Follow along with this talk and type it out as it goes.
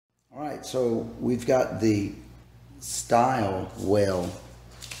Alright, so we've got the StyleWell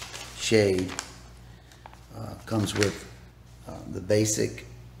shade. Comes with the basic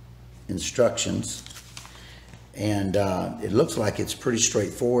instructions, and it looks like it's pretty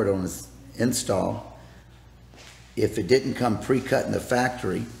straightforward on its install. If it didn't come pre-cut in the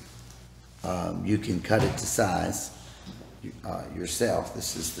factory, you can cut it to size yourself.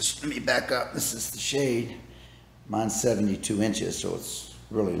 This is the, let me back up, this is the shade. Mine's 72 inches, so it's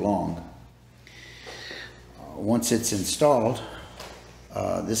really long. Once it's installed,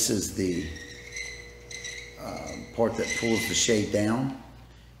 this is the part that pulls the shade down,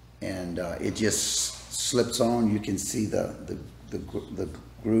 and it just slips on. You can see the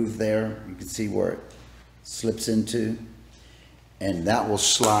groove there. You can see where it slips into, and that will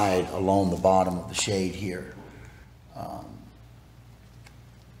slide along the bottom of the shade here.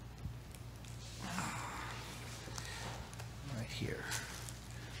 Right here.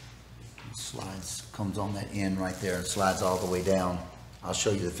 It slides, comes on that end right there, and slides all the way down. I'll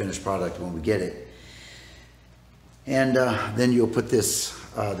show you the finished product when we get it. And then you'll put this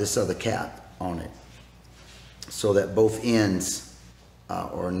this other cap on it, so that both ends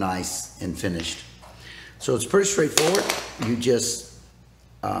are nice and finished. So it's pretty straightforward. You just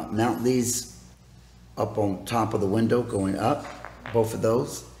mount these up on top of the window, going up, both of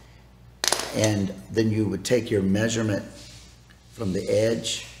those, and then you would take your measurement from the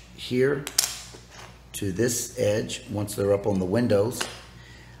edge here to this edge once they're up on the windows.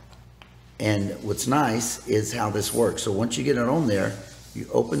 And what's nice is how this works. So once you get it on there, you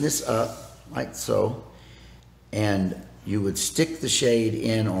open this up like so, and you would stick the shade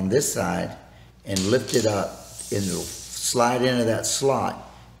in on this side and lift it up, and it'll slide into that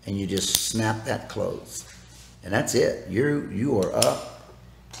slot, and you just snap that closed. And that's it. You are up.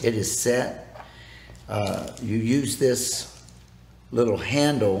 It is set. You use this little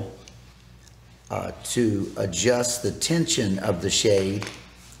handle to adjust the tension of the shade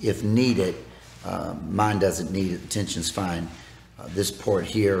if needed. Mine doesn't need it, the tension's fine. This port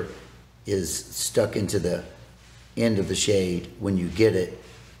here is stuck into the end of the shade when you get it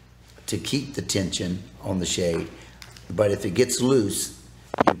to keep the tension on the shade. But if it gets loose,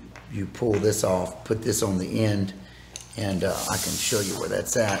 you pull this off, put this on the end, and I can show you where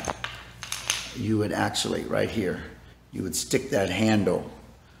that's at. You would actually, right here, you would stick that handle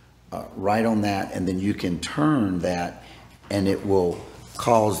right on that, and then you can turn that, and it will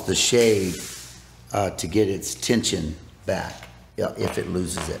cause the shade to get its tension back if it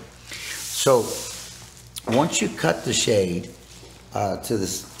loses it. So once you cut the shade to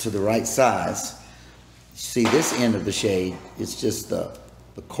the right size, see this end of the shade, it's just the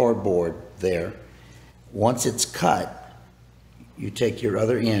cardboard there. Once it's cut, you take your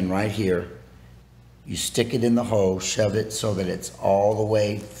other end right here, you stick it in the hole, shove it so that it's all the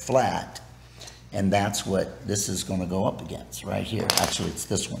way flat, and that's what this is going to go up against right here. Actually, it's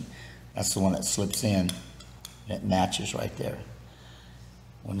this one. That's the one that slips in, and it matches right there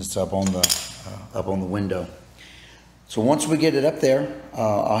when it's up on the window. So once we get it up there,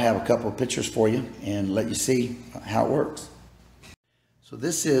 I'll have a couple of pictures for you and let you see how it works. So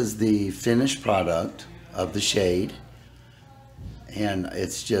this is the finished product of the shade, and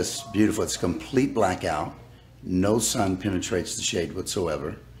it's just beautiful. It's complete blackout. No sun penetrates the shade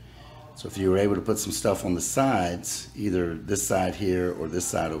whatsoever. So if you were able to put some stuff on the sides, either this side here or this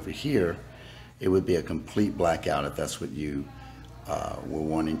side over here, it would be a complete blackout if that's what you were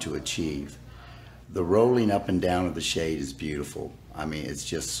wanting to achieve. The rolling up and down of the shade is beautiful. I mean, it's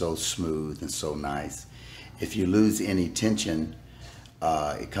just so smooth and so nice. If you lose any tension,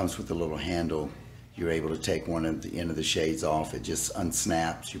 it comes with a little handle. You're able to take one of the end of the shades off. It just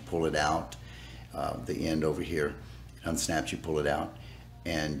unsnaps, you pull it out. The end over here, it unsnaps, you pull it out.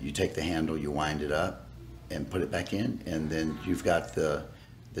 And you take the handle, you wind it up and put it back in, and then you've got the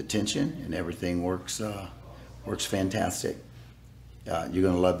tension, and everything works fantastic. You're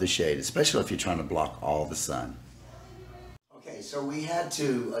going to love the shade, especially if you're trying to block all the sun. Okay, so we had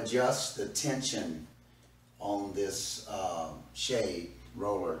to adjust the tension on this shade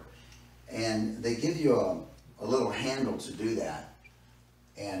roller, and they give you a little handle to do that.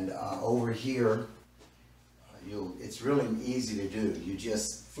 And over here, it's really easy to do. You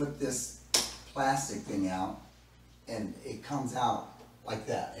just flip this plastic thing out, and it comes out like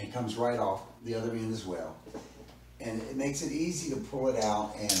that. And it comes right off the other end as well. And it makes it easy to pull it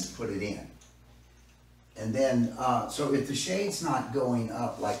out and put it in. And then, so if the shade's not going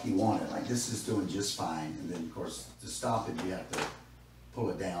up like you want it, like this is doing just fine, and then of course to stop it you have to pull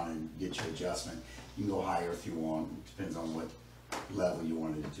it down and get your adjustment. You can go higher if you want. It depends on what level you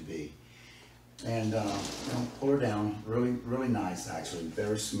wanted it to be. And pull her down. Really, really nice, actually.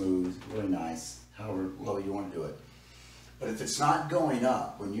 Very smooth, really nice. However low you want to do it. But if it's not going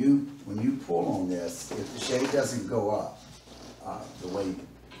up, when you pull on this, if the shade doesn't go up the way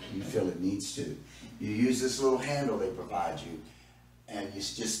you feel it needs to, you use this little handle they provide you, and you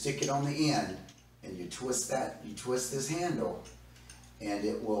just stick it on the end, and you twist this handle, and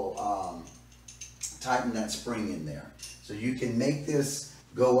it will tighten that spring in there. So you can make this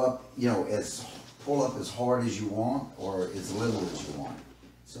go up, pull up as hard as you want or as little as you want.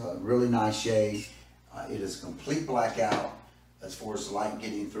 It's a really nice shade. It is complete blackout as far as the light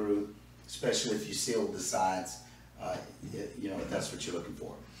getting through, especially if you sealed the sides, if that's what you're looking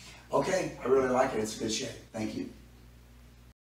for. Okay, I really like it. It's a good shade. Thank you.